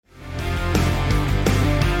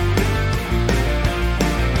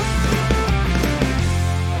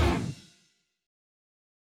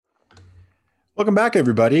Welcome back,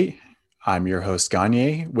 everybody. I'm your host,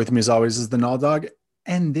 Gagne. With me, as always, is the Null Dog,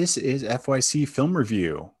 and this is FYC Film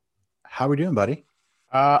Review. How are we doing, buddy?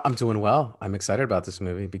 I'm doing well. I'm excited about this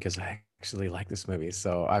movie because I actually like this movie.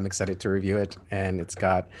 So I'm excited to review it, and it's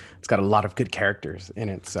got a lot of good characters in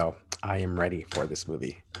it. So I am ready for this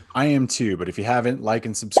movie. I am too, but if you haven't, like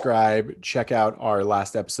and subscribe. Check out our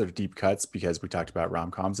last episode of Deep Cuts because we talked about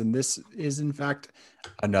rom-coms, and this is, in fact,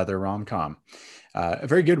 another rom-com. A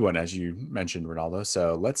very good one, as you mentioned, Ronaldo.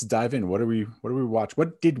 So let's dive in. What do we watch?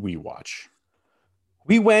 What did we watch?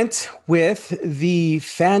 We went with the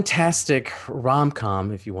fantastic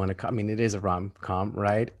rom-com, if you want to. I mean, it is a rom-com,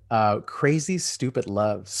 right? Crazy Stupid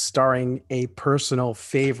Love, starring a personal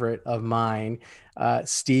favorite of mine,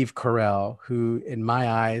 Steve Carell, who, in my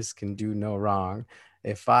eyes, can do no wrong.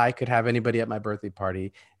 If I could have anybody at my birthday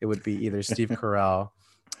party, it would be either Steve Carell,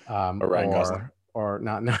 Or Ryan Gosling? or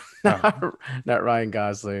not Oh, not Ryan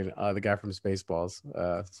Gosling, the guy from Spaceballs,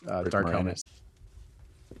 Rick Dark Helmet. Moranis.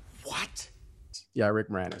 What? Yeah, Rick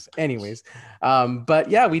Moranis. Anyways, but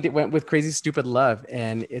yeah, went with Crazy Stupid Love,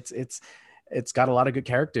 and it's got a lot of good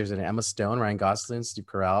characters in it. Emma Stone, Ryan Gosling, Steve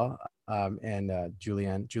Carell, and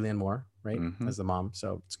Julianne Moore, right, Mhm. as the mom.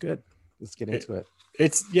 So it's good. Let's get into it.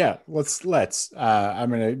 It's yeah. Let's. I'm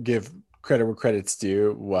gonna give credit where credit's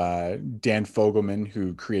due. Dan Fogelman,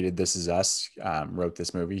 who created This Is Us, wrote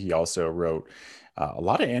this movie. He also wrote a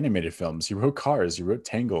lot of animated films. He wrote Cars. He wrote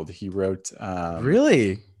Tangled. He wrote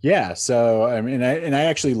Really? yeah. So I mean, I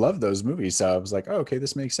actually love those movies. So I was like, oh, okay,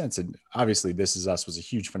 this makes sense. And obviously, This Is Us was a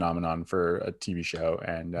huge phenomenon for a TV show,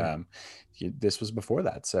 and Yeah. this was before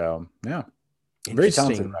that. So yeah, very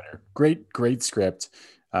talented Interesting. writer. Great script.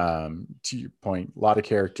 To your point, a lot of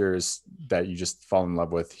characters that you just fall in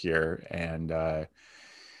love with here, and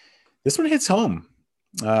this one hits home.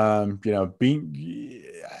 Being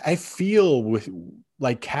I feel with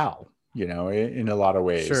like Cal, in a lot of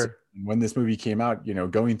ways. Sure. When this movie came out,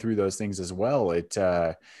 going through those things as well,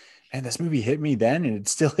 and this movie hit me then, and it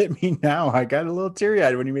still hit me now. I got a little teary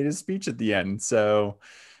eyed when he made his speech at the end. So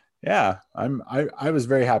yeah, I was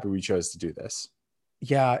very happy we chose to do this.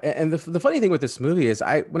 Yeah, and the funny thing with this movie is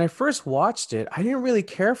when I first watched it, I didn't really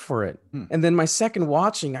care for it. Hmm. And then my second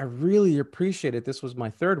watching, I really appreciated. This was my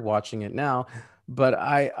third watching it now, but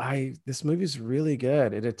I this movie is really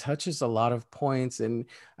good. It touches a lot of points, and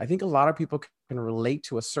I think a lot of people can relate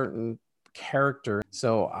to a certain character.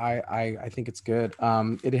 So I think it's good.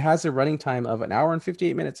 It has a running time of an hour and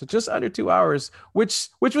 58 minutes, so just under 2 hours, which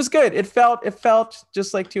was good. It felt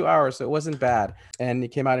just like 2 hours, so it wasn't bad. And it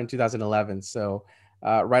came out in 2011, so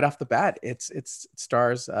right off the bat, it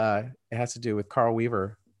stars. It has to do with Carl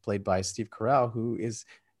Weaver, played by Steve Carell, who is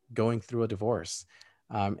going through a divorce.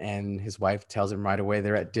 And his wife tells him right away.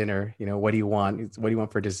 They're at dinner. What do you want? What do you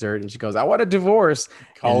want for dessert? And she goes, "I want a divorce."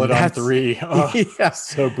 Call And it on that's three. Oh, yeah,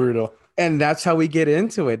 so brutal. and that's how we get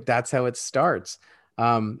into it. That's how it starts.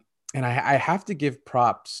 And I have to give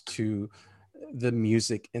props to the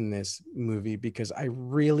music in this movie because I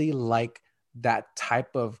really like that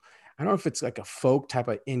type of, I don't know if it's like a folk type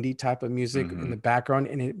of indie type of music in Mhm. the background,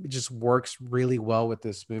 and it just works really well with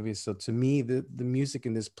this movie. So to me, the music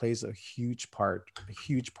in this plays a huge part, a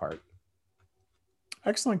huge part.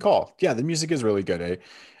 Excellent call. Yeah, the music is really good.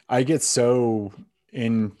 I get so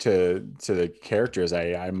into the characters,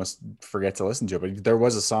 I must forget to listen to it. But there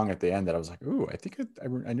was a song at the end that I was like, "Ooh, I think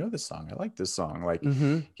I know this song. I like this song." Like,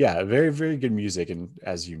 Mm-hmm. yeah, very very good music. And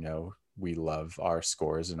as you know, we love our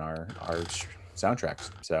scores and our soundtracks.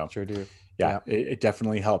 So Sure do. yeah, Yeah. it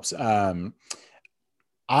definitely helps.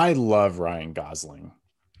 I love Ryan Gosling.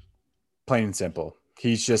 Plain and simple.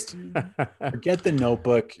 He's just forget the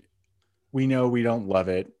Notebook. We know we don't love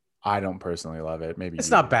it. I don't personally love it. Maybe It's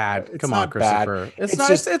you not do, but bad. it's Come on, not bad. Christopher. It's It's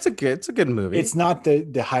not. It's, just it's a good. It's a good movie. it's not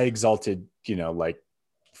the high exalted, like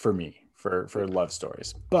for me for love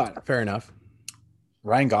stories. But Fair enough.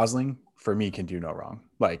 Ryan Gosling for me can do no wrong.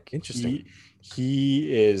 Like Interesting.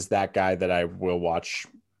 he is that guy that I will watch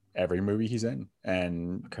every movie he's in,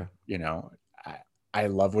 and Okay. I I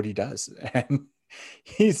love what he does, and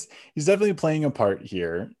he's definitely playing a part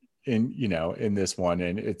here in this one.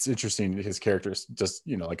 And it's interesting, his character's just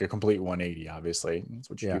like a complete 180. Obviously that's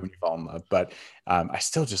what you do Yeah. when you fall in love, but I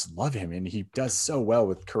still just love him, and he does so well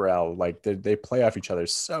with Carell. Like they play off each other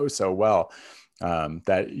so well,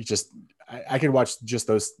 that you just I could watch just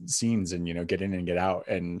those scenes and get in and get out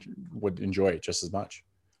and would enjoy it just as much.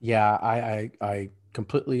 Yeah. I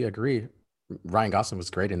completely agree. Ryan Gosling was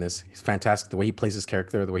great in this. He's fantastic. The way he plays his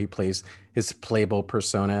character, the way he plays his playboy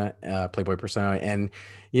persona, and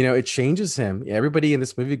it changes him. Everybody in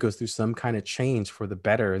this movie goes through some kind of change for the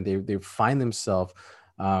better, and they find themselves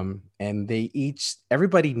And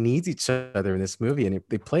everybody needs each other in this movie, and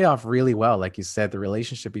they play off really well. Like you said, the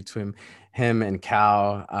relationship between him and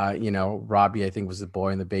Cal, Robbie, I think, was the boy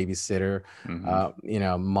and the babysitter,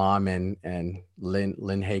 Mom and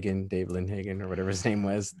Lynn Hagen, Dave Lynn Hagen, or whatever his name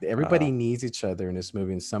was. Everybody needs each other in this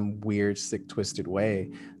movie in some weird, sick, twisted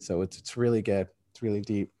way. So it's really good. It's really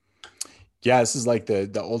deep. Yeah, this is like the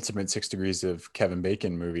ultimate 6 Degrees of Kevin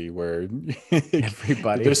Bacon movie, where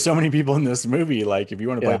Everybody. there's so many people in this movie. Like, if you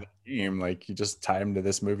want to play the game, like, you just tie him to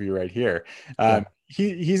this movie right here.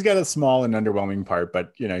 He's got a small and underwhelming part,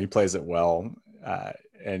 but he plays it well,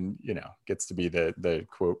 and gets to be the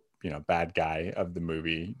quote bad guy of the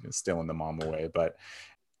movie, stealing the mom away. But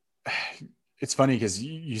it's funny because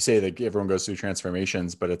you say that everyone goes through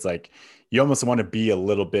transformations, but it's like you almost want to be a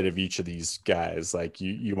little bit of each of these guys. Like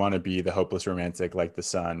you want to be the hopeless romantic, like the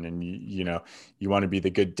son, and you want to be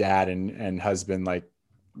the good dad and husband, like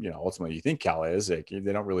ultimately you think Cal is. Like,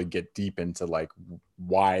 they don't really get deep into like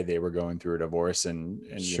why they were going through a divorce and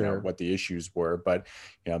what the issues were, but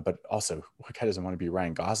but also, what guy doesn't want to be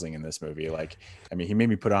Ryan Gosling in this movie? Like, I mean, he made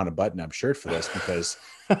me put on a button-up shirt for this because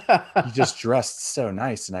he just dressed so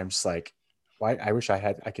nice, and I'm just like, why? I wish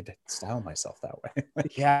I could style myself that way.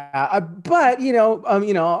 But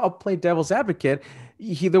I'll play devil's advocate.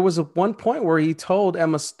 There was one point where he told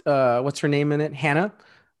Emma, what's her name in it, Hannah,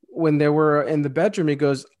 when they were in the bedroom, he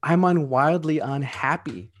goes, "I'm wildly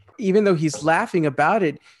unhappy." Even though he's laughing about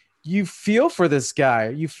it, you feel for this guy.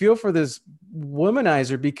 You feel for this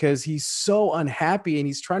womanizer because he's so unhappy and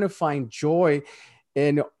he's trying to find joy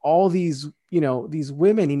in all these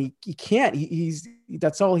women, and he can't. He's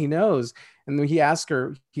that's all he knows. And then he asked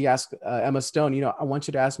Emma Stone, I want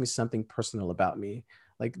you to ask me something personal about me.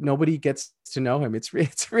 Like, nobody gets to know him. It's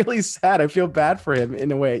really sad. I feel bad for him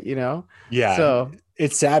in a way, Yeah. So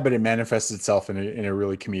it's sad, but it manifests itself in a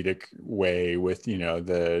really comedic way with,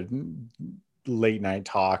 the late night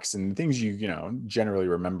talks and things generally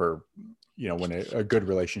remember, when a good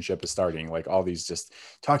relationship is starting, like all these just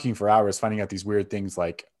talking for hours, finding out these weird things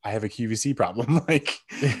like, I have a QVC problem. Like,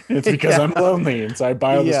 it's because I'm lonely. And so I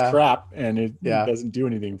buy all this crap and it doesn't do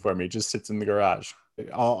anything for me. It just sits in the garage.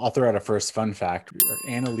 I'll throw out a first fun fact.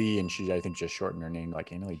 Anna Lee, and she, I think, just shortened her name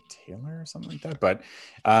like Anna Lee Taylor or something like that. But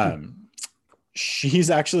she's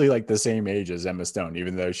actually like the same age as Emma Stone,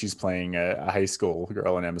 even though she's playing a high school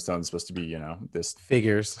girl, and Emma Stone's supposed to be, this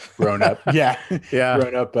figures grown up.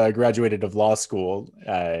 Grown up, graduated of law school.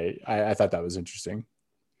 I thought that was interesting.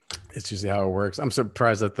 It's usually how it works. I'm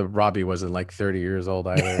surprised that the Robbie wasn't like 30 years old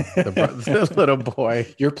either. The little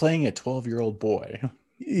boy. You're playing a 12-year-old boy.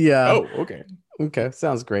 Yeah. Oh, okay. Okay.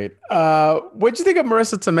 Sounds great. What'd you think of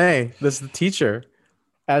Marissa Tomei, the teacher,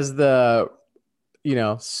 as the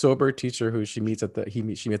sober teacher who she meets at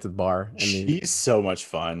the bar? She's so much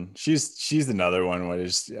fun. She's another one where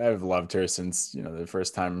I've loved her since the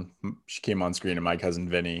first time she came on screen in My Cousin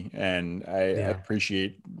Vinny, and I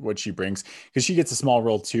appreciate what she brings because she gets a small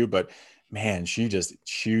role too, but man, she just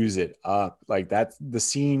chews it up. Like, that's the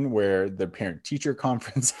scene where the parent teacher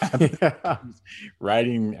conference happens,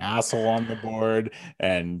 writing asshole on the board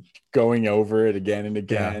and going over it again and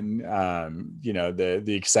again.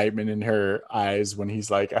 The excitement in her eyes when he's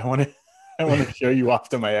like, I want to show you off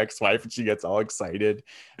to my ex-wife, and she gets all excited.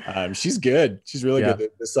 She's good. She's really good.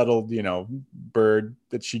 The subtle, bird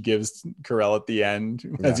that she gives Carell at the end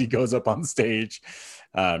as he goes up on stage.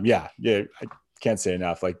 I can't say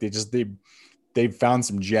enough. Like, they've found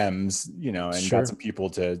some gems, and got some people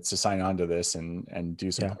to sign on to this and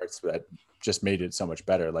do some parts that just made it so much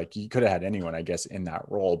better. Like, you could have had anyone, I guess, in that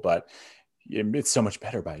role, but it's so much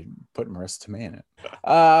better by putting Marissa Tomei in it.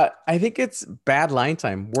 I think it's bad line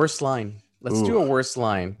time. Worst line. Let's do a worst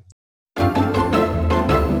line. All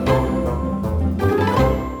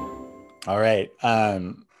right.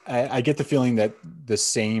 I get the feeling that the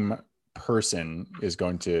same person is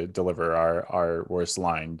going to deliver our worst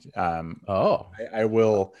line. I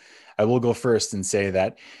will go first and say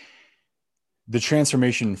that the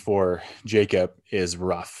transformation for Jacob is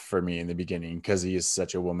rough for me in the beginning because he is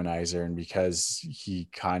such a womanizer and because he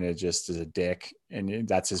kind of just is a dick, and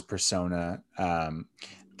that's his persona.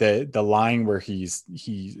 The line where he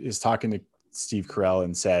is talking to Steve Carell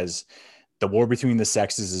and says, "The war between the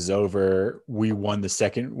sexes is over. We won the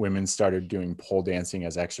second women started doing pole dancing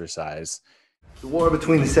as exercise." The war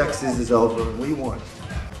between the sexes is over, and we won.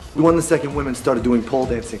 We won the second women started doing pole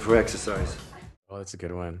dancing for exercise. Oh, that's a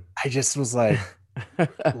good one. I just was like,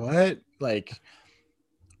 what? Like,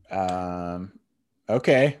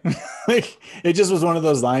 okay. Like, it just was one of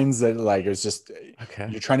those lines that, like, it was just, okay,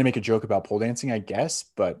 you're trying to make a joke about pole dancing, I guess,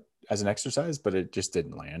 but as an exercise, but it just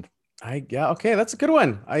didn't land. Okay, that's a good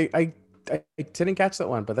one. I I didn't catch that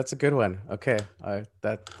one, but that's a good one. Okay,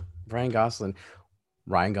 that Ryan Gosling.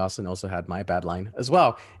 Ryan Gosling also had my bad line as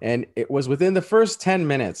well, and it was within the first 10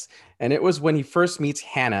 minutes, and it was when he first meets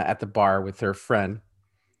Hannah at the bar with her friend.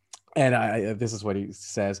 And this is what he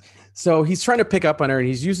says. So he's trying to pick up on her, and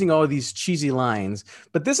he's using all of these cheesy lines.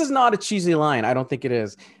 But this is not a cheesy line. I don't think it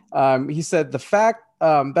is. He said, that's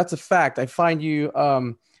a fact. I find you,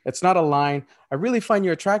 it's not a line. I really find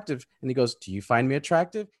you attractive. And he goes, do you find me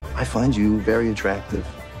attractive? I find you very attractive.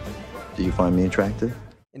 Do you find me attractive?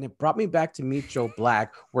 And it brought me back to Meet Joe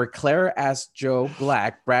Black, where Claire asked Joe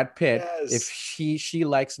Black, Brad Pitt, if she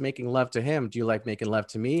likes making love to him. Do you like making love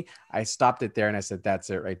to me? I stopped it there and I said, that's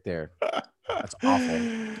it right there. That's awful.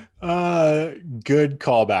 Good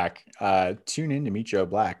callback. Tune in to Meet Joe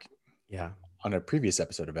Black. Yeah. On a previous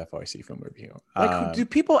episode of FYC Film Review. Like, do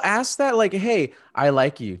people ask that? Like, hey, I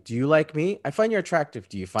like you. Do you like me? I find you attractive.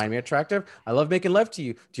 Do you find me attractive? I love making love to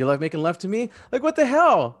you. Do you love making love to me? Like, what the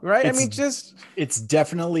hell? Right? It's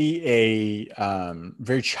definitely a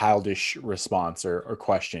very childish response or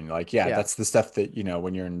question. Like, that's the stuff that,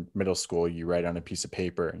 when you're in middle school, you write on a piece of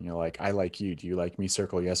paper and you're like, I like you. Do you like me?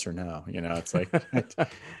 Circle yes or no. It's like,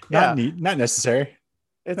 not necessary.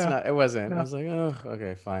 It's not. It wasn't. No. I was like, oh,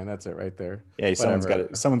 okay, fine. That's it right there. Yeah, someone's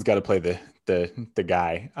got to play the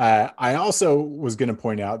guy. I also was going to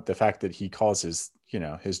point out the fact that he calls his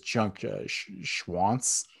junk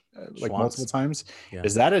schwanz like multiple times. Yeah.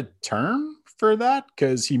 Is that a term for that?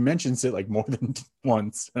 Because he mentions it like more than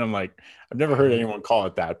once, and I'm like, I've never heard anyone call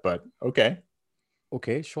it that, but okay.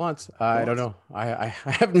 Okay, schwanz. I don't know. I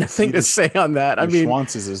have nothing to say on that. I mean,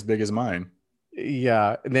 schwanz is as big as mine.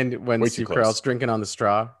 Yeah, and then when Steve Carell's drinking on the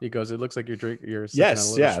straw, he goes, "It looks like you're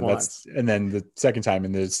yes, yeah." That's and then the second time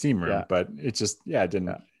in the steam room, but it just it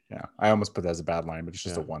didn't. Yeah, I almost put that as a bad line, but it's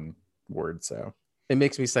just a one word. So it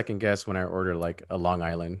makes me second guess when I order like a Long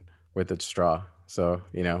Island with a straw. So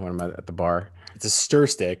when I'm at the bar, it's a stir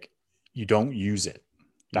stick. You don't use it.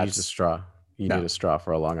 You use a straw. You need a straw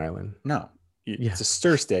for a Long Island. No, it's a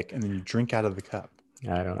stir stick, and then you drink out of the cup.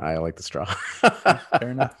 I like the straw.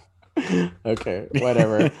 Fair enough. Okay,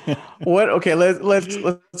 whatever.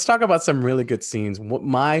 Let's talk about some really good scenes.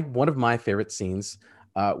 One of my favorite scenes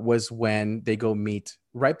was when they go meet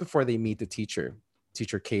right before they meet the teacher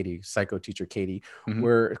Katie, psycho teacher Katie,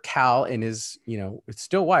 where Cal and his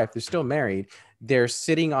still wife, they're still married, they're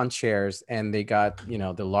sitting on chairs and they got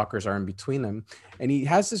the lockers are in between them, and he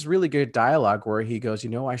has this really good dialogue where he goes,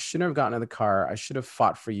 I shouldn't have gotten in the car, I should have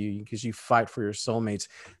fought for you because you fight for your soulmates.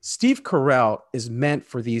 Steve Carell is meant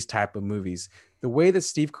for these type of movies. The way that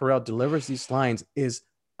Steve Carell delivers these lines is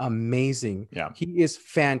amazing. He is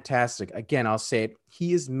fantastic. Again, I'll say it,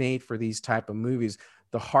 he is made for these type of movies.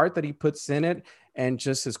 The heart that he puts in it, and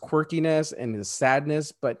just his quirkiness and his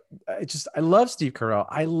sadness. But I love Steve Carell.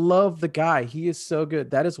 I love the guy. He is so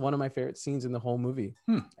good. That is one of my favorite scenes in the whole movie.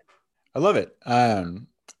 I love it. I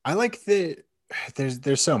like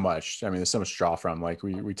there's so much. I mean, there's so much to draw from. Like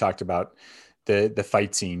we talked about the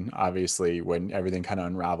fight scene, obviously, when everything kind of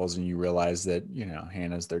unravels and you realize that,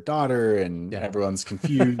 Hannah's their daughter and everyone's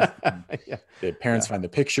confused. The parents find the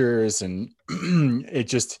pictures and it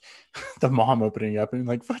just, the mom opening up and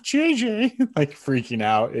like, what, JJ? Like freaking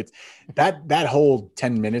out. It's that whole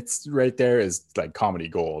 10 minutes right there is like comedy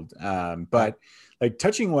gold. But like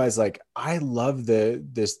touching wise, like I love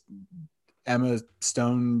this Emma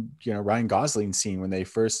Stone, Ryan Gosling scene when they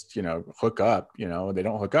first, hook up, they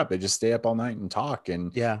don't hook up. They just stay up all night and talk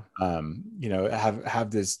and,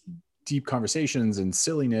 have this deep conversations and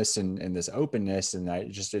silliness and this openness. And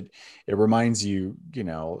it reminds you,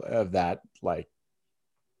 of that, like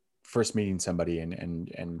first meeting somebody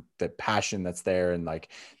and the passion that's there. And like,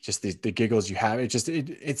 just the giggles you have,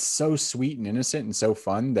 it's so sweet and innocent and so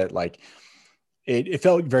fun that like, it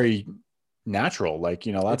felt very natural. Like,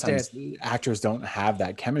 a lot of times actors don't have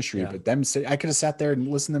that chemistry, but I could have sat there and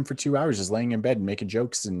listened to them for 2 hours just laying in bed and making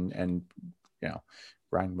jokes and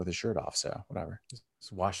Ryan with his shirt off. So whatever.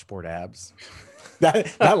 It's washboard abs.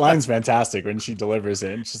 that line's fantastic when she delivers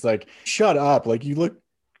it. It's just like, shut up. Like you look,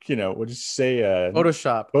 what did you say?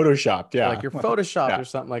 Photoshopped. Yeah. Like you're photoshopped or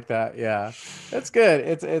something like that. Yeah. That's good.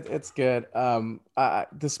 It's good.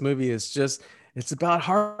 This movie is just, it's about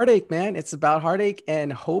heartache, man. It's about heartache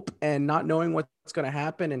and hope and not knowing what's going to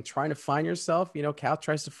happen and trying to find yourself. Cal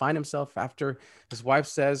tries to find himself after his wife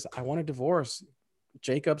says, I want a divorce.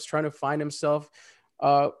 Jacob's trying to find himself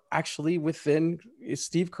actually within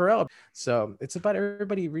Steve Carell. So it's about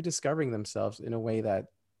everybody rediscovering themselves in a way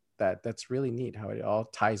that's really neat, how it all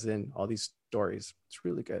ties in, all these stories. It's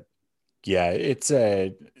really good. Yeah,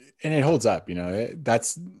 and it holds up.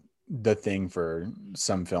 the thing for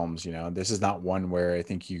some films. You know, this is not one where I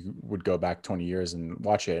think you would go back 20 years and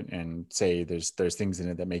watch it and say there's things in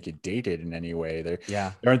it that make it dated in any way.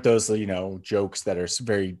 There aren't those, you know, jokes that are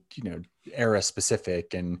very, you know, era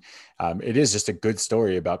specific. And it is just a good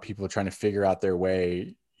story about people trying to figure out their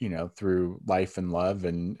way, you know, through life and love.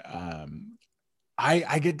 And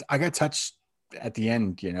I got touched at the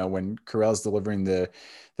end, you know, when Carell's delivering the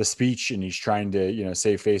speech and he's trying to, you know,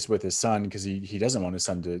 save face with his son, because he doesn't want his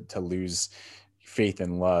son to lose faith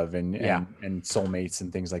and love and soulmates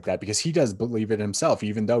and things like that, because he does believe it himself,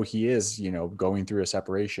 even though he is, you know, going through a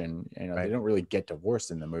separation. You know, they don't really get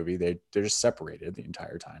divorced in the movie. They're just separated the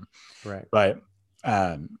entire time. Right. But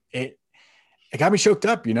it got me choked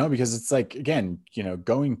up, you know, because it's like, again, you know,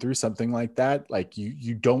 going through something like that, like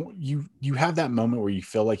you have that moment where you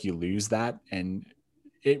feel like you lose that. And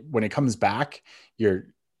when it comes back, you're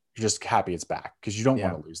just happy it's back, because you don't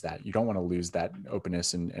want to lose that. You don't want to lose that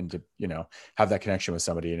openness and to, you know, have that connection with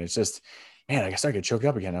somebody. And it's just, man, I guess I get choked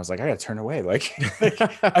up again. I was like, I got to turn away. Like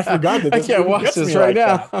I forgot that I can't watch this right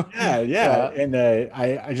now. Yeah. And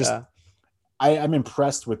I'm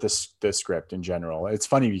impressed with the script in general. It's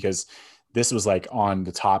funny because this was like on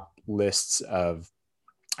the top lists of,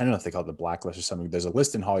 I don't know if they call it the blacklist or something. There's a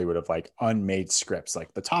list in Hollywood of like unmade scripts,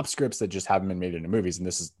 like the top scripts that just haven't been made into movies. And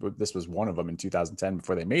this was one of them in 2010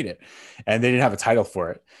 before they made it, and they didn't have a title for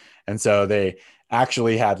it. And so they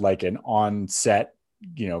actually had like an on-set,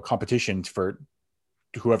 you know, competition for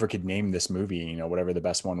whoever could name this movie, you know, whatever the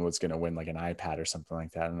best one was going to win like an iPad or something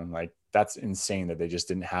like that. And I'm like, that's insane that they just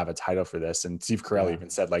didn't have a title for this. And Steve Carell even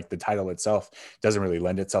said like the title itself doesn't really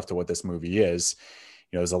lend itself to what this movie is.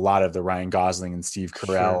 You know, there's a lot of the Ryan Gosling and Steve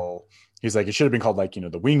Carell. Sure. He's like, it should have been called like, you know,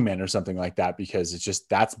 The Wingman or something like that, because it's just,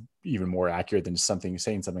 that's even more accurate than saying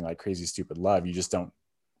something like Crazy Stupid Love. You just don't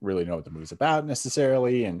really know what the movie's about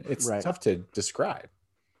necessarily. And it's tough to describe.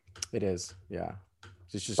 It is. Yeah.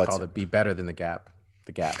 It's just called it Be Better Than the Gap.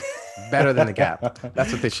 The Gap. Better Than the Gap.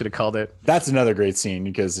 That's what they should have called it. That's another great scene,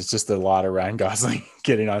 because it's just a lot of Ryan Gosling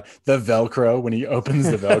getting on the Velcro when he opens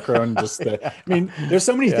the Velcro and just I mean, there's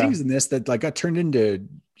so many things in this that like got turned into,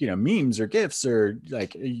 you know, memes or GIFs, or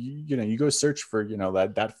like, you know, you go search for, you know,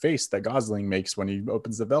 that face that Gosling makes when he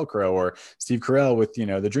opens the Velcro, or Steve Carell with, you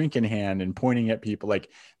know, the drink in hand and pointing at people. Like,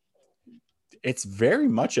 it's very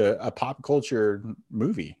much a pop culture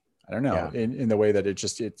movie. I don't know, in the way that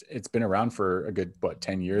it's been around for a good,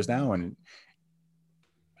 10 years now. And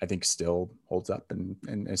I think still holds up and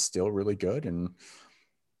is still really good. And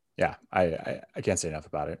yeah, I can't say enough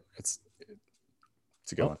about it. It's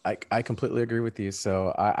a good one. I completely agree with you.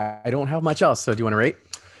 So I don't have much else. So do you want to rate?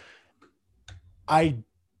 I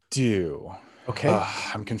do. Okay.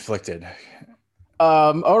 I'm conflicted.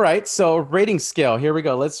 All right. So rating scale, here we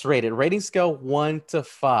go. Let's rate it. Rating scale 1 to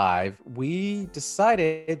 5. We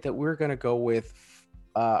decided that we're going to go with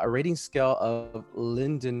a rating scale of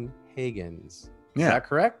Lyndon Hagen's. Is that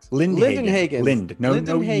correct? Lyndon Hagen. No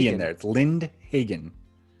Hagen. E in there. It's Lynd Hagen.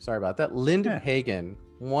 Sorry about that. Lyndon Hagen.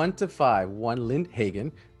 1 to 5. 1 Lynd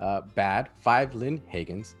Hagen. Bad. 5 Lynd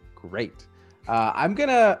Hagens. Great. You want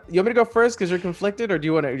me to go first because you're conflicted, or do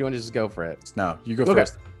you want to just go for it? No, you go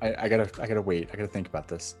first. I gotta wait. I gotta think about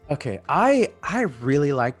this. Okay. I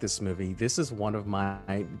really like this movie. This is one of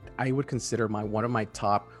I would consider one of my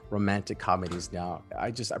top romantic comedies now. I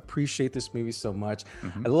just appreciate this movie so much.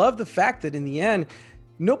 Mm-hmm. I love the fact that in the end,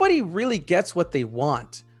 nobody really gets what they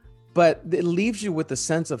want, but it leaves you with a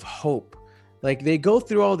sense of hope. Like, they go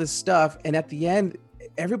through all this stuff, and at the end,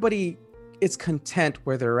 everybody is content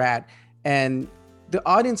where they're at. And the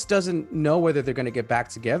audience doesn't know whether they're going to get back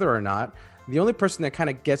together or not. The only person that kind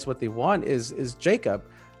of gets what they want is Jacob.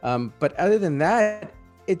 But other than that,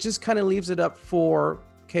 it just kind of leaves it up for,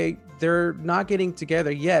 okay, they're not getting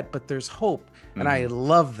together yet, but there's hope. Mm-hmm. And I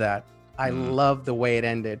love that. I love the way it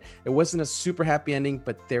ended. It wasn't a super happy ending,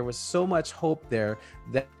 but there was so much hope there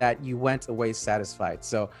that you went away satisfied.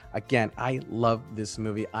 So again, I love this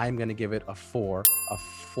movie. I'm going to give it a 4,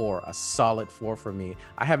 a solid 4 for me.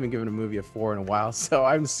 I haven't given a movie a 4 in a while, so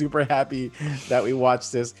I'm super happy that we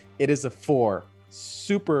watched this. It is a 4.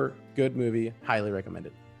 Super good movie. Highly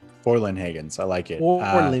recommended. 4 Lynn Hagens. I like it. 4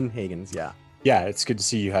 Lynn Hagens. Yeah. Yeah, it's good to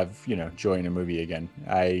see you have, joy in a movie again.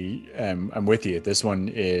 I'm with you. This one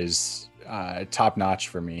is top notch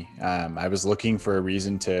for me. I was looking for a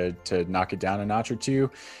reason to knock it down a notch or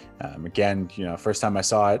two. Again, first time I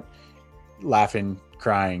saw it, laughing,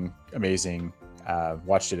 crying, amazing.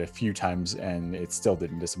 Watched it a few times and it still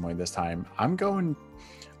didn't disappoint this time. I'm going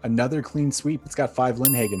another clean sweep. It's got 5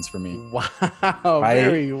 Lindhagens for me. Wow,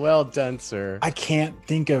 very well done, sir. I can't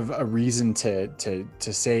think of a reason to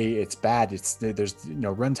say it's bad. There's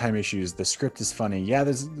runtime issues. The script is funny. Yeah,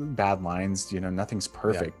 there's bad lines. Nothing's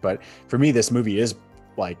perfect. Yeah. But for me, this movie is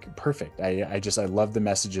like perfect. I love the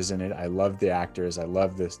messages in it. I love the actors. I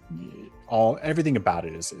love this. Everything about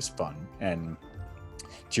it is fun. And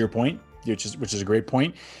to your point, which is a great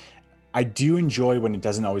point, I do enjoy when it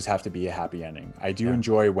doesn't always have to be a happy ending. I do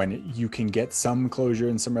enjoy when you can get some closure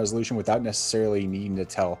and some resolution without necessarily needing to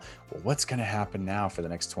tell, well, what's going to happen now for the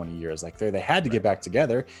next 20 years? Like they had to get back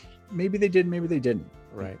together. Maybe they did, maybe they didn't.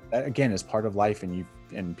 Right. That again is part of life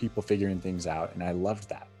and people figuring things out. And I loved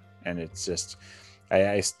that. And it's just,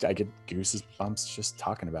 I get goosebumps just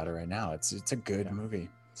talking about it right now. It's a good movie.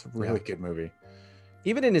 It's a really good movie.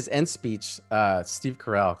 Even in his end speech, Steve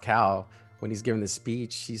Carell, Cal, when he's giving the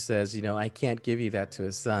speech, he says, I can't give you that to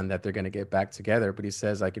his son, that they're going to get back together. But he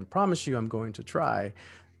says, I can promise you I'm going to try.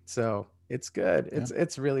 So it's good.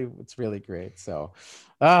 It's really great. So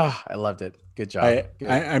I loved it. Good job.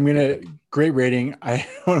 I'm going to great rating. I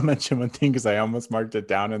want to mention one thing because I almost marked it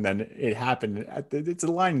down and then it happened. It's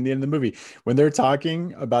a line in the end of the movie when they're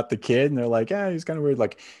talking about the kid and they're like, yeah, he's kind of weird.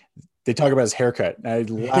 Like they talk about his haircut. And I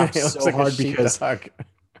laughed so hard because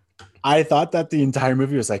I thought that the entire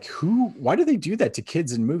movie was like, why do they do that to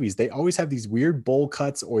kids in movies? They always have these weird bowl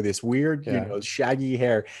cuts or this weird, shaggy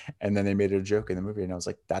hair. And then they made it a joke in the movie. And I was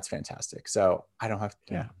like, that's fantastic. So I don't have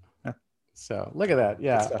to. Yeah. So look at that.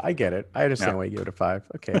 Yeah, I get it. I understand why you give it a 5.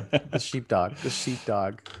 Okay. The sheepdog.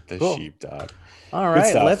 Cool. Sheepdog. All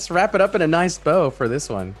right. Let's wrap it up in a nice bow for this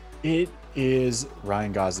one. It is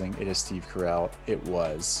Ryan Gosling. It is Steve Carell. It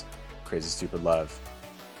was Crazy Stupid Love.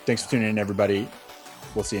 Thanks for tuning in, everybody.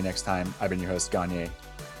 We'll see you next time. I've been your host, Gagne,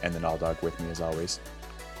 and the Null Dog with me as always.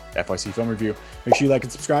 FYC Film Review. Make sure you like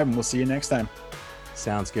and subscribe, and we'll see you next time.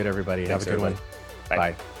 Sounds good, everybody. Thanks, have a good everybody. one.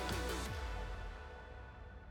 Bye.